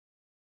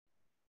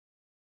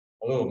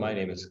Hello, my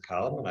name is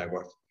Callum and I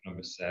work for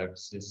Number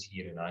Services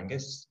here in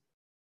Angus.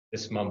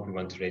 This month we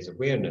want to raise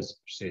awareness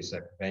for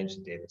Suicide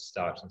Prevention Day that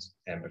starts on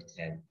September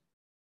 10th.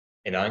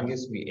 In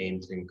Angus, we aim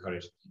to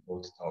encourage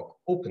people to talk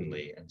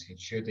openly and to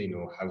ensure they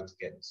know how to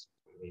get the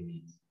support they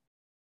need.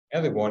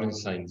 Early warning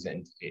signs that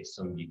indicate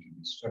somebody could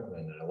be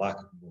struggling are a lack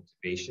of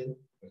motivation,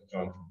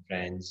 withdrawing from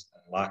friends,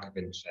 and lack of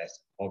interest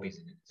in hobbies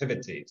and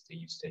activities they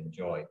used to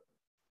enjoy.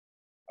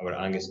 Our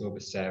Angus NOVA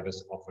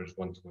service offers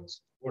one-to-one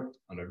support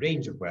on a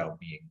range of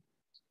wellbeing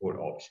support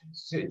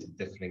options suited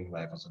to differing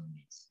levels of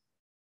needs.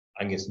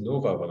 Angus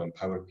NOVA will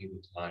empower people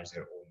to manage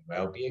their own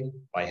well-being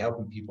by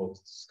helping people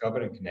to discover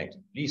and connect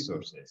with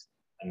resources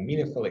and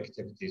meaningful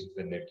activities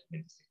within their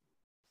community.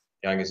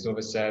 The Angus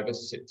NOVA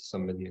service suits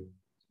somebody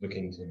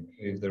looking to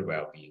improve their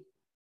well-being.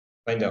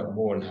 To find out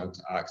more on how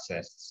to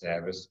access the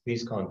service,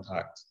 please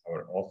contact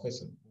our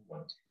office on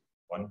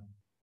 0121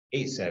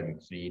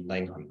 873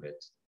 900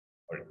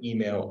 or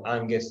email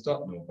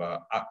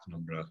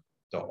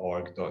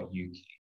angus.nova@penumbra.org.uk.